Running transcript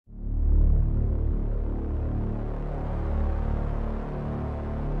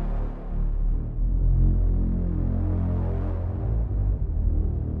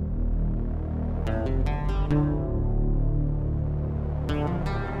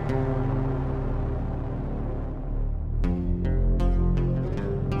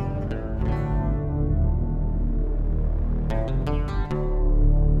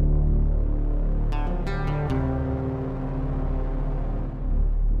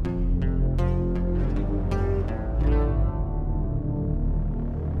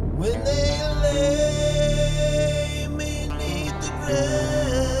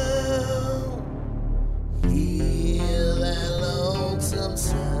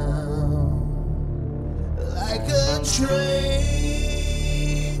a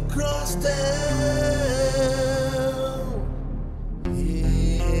train crossed town,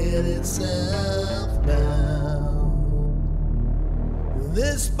 headed southbound.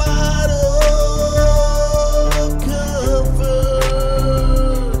 This bottle of comfort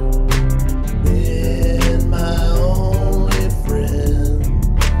been my only friend,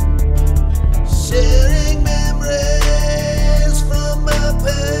 sharing memories from my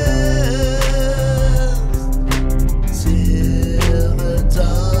past till the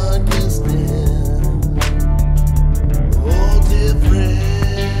darkest end. Oh, dear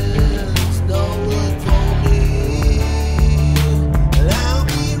friends, don't look for me, and I'll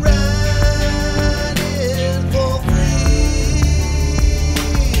be riding for free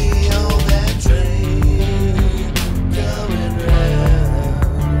on that train coming round,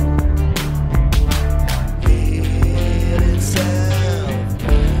 headed southbound.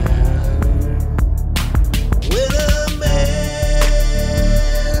 With a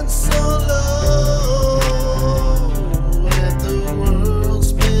man so low, with the world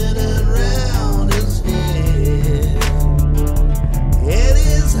spinning round his head, and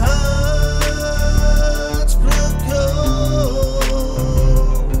his heart's grown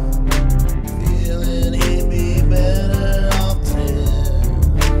cold, feeling he'd be better off dead.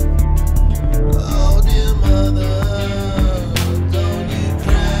 Oh, dear mother, don't you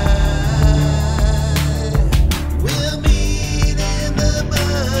cry. We'll meet in the by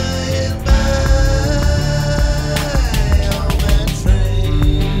and by on that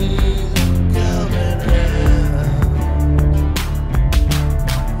train coming round,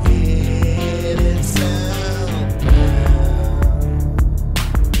 headed southbound.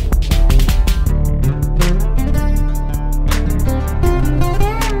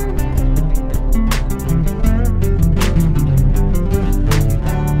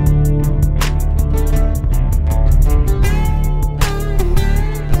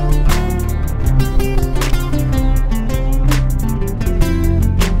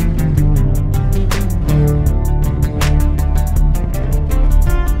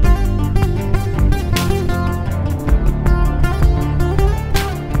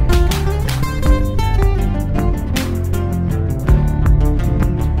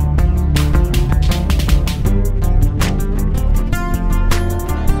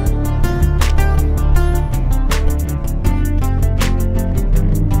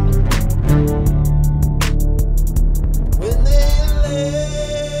 When they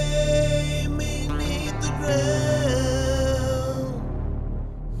lay me 'neath the ground,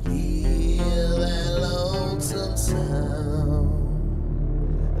 hear that lonesome sound,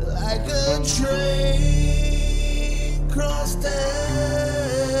 like a train